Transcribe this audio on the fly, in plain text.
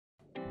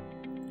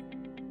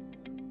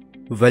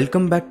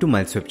Welcome back to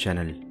MilesWeb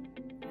channel.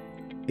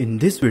 In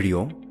this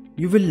video,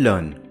 you will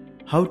learn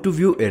how to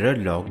view error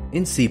log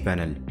in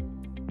cPanel.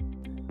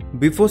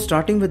 Before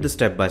starting with the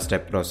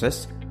step-by-step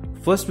process,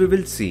 first we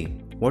will see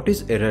what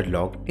is error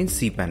log in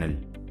cPanel.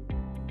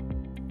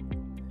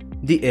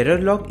 The error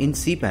log in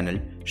cPanel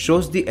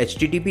shows the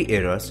HTTP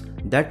errors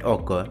that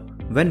occur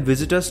when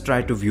visitors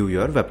try to view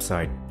your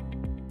website.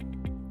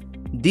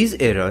 These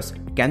errors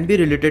can be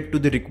related to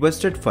the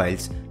requested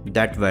files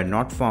that were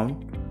not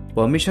found,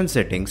 permission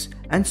settings,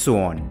 and so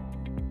on.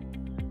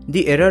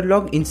 The error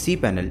log in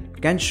cPanel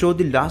can show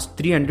the last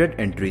 300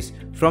 entries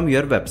from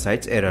your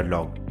website's error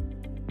log.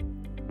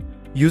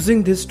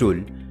 Using this tool,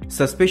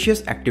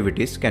 suspicious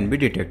activities can be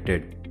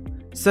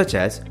detected, such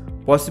as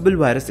possible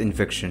virus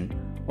infection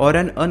or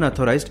an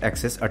unauthorized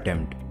access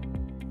attempt.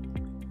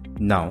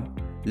 Now,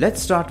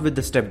 let's start with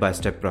the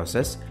step-by-step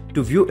process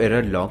to view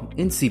error log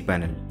in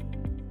cPanel.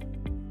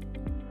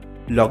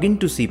 Log in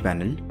to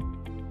cPanel.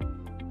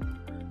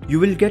 You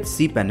will get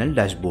cPanel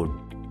dashboard.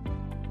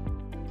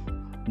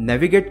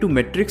 Navigate to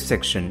metrics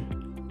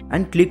section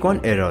and click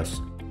on errors.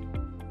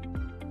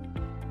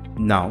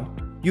 Now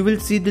you will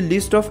see the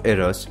list of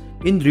errors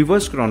in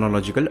reverse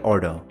chronological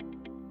order.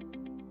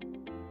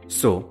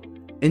 So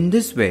in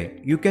this way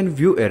you can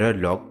view error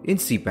log in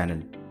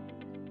cPanel.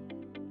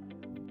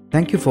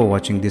 Thank you for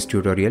watching this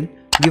tutorial.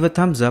 Give a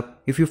thumbs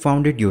up if you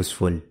found it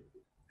useful.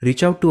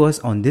 Reach out to us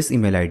on this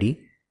email ID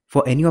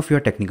for any of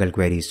your technical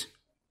queries.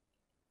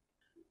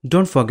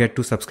 Don't forget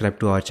to subscribe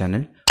to our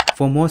channel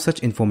for more such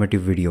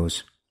informative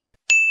videos.